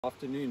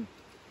Afternoon.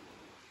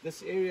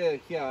 This area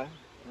here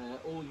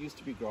all used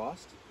to be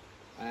grassed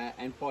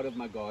and part of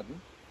my garden.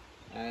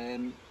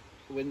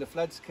 When the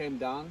floods came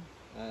down,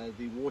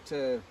 the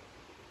water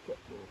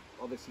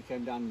obviously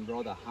came down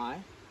rather high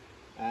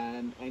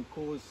and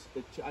caused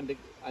it to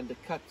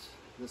undercut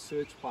the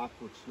sewage pipe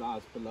which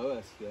lies below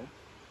us here,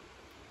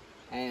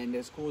 and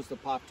has caused the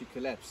pipe to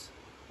collapse,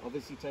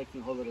 obviously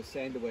taking a whole lot of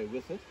sand away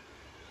with it.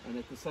 And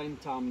at the same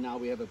time now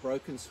we have a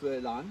broken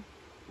sewer line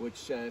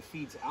which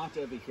feeds out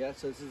over here.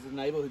 So this is a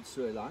neighborhood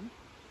sewer line,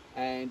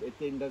 and it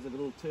then does a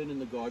little turn in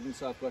the garden.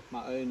 So I've got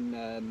my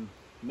own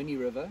mini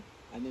river,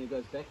 and then it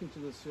goes back into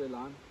the sewer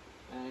line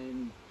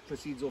and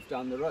proceeds off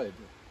down the road.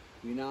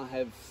 We now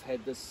have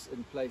had this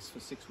in place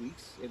for 6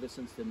 weeks, ever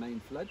since the main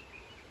flood,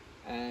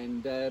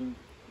 and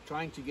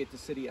trying to get the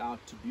city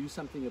out to do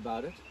something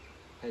about it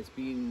has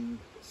been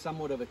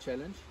somewhat of a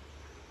challenge.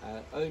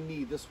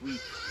 Only this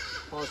week,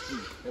 past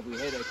week, have we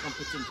had a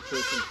competent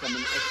person come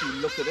and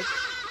actually look at it.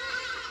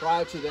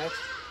 Prior to that,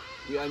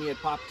 we only had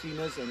pipe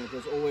cleaners, and it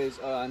was always,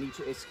 oh, I need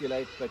to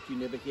escalate, but you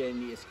never hear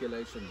any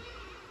escalation.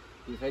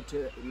 We've had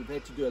to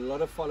do a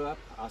lot of follow-up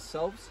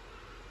ourselves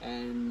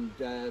and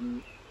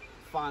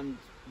find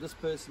this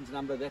person's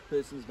number, that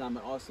person's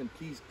number, ask them,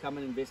 please come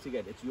and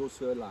investigate. It's your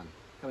sewer line.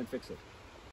 Come and fix it.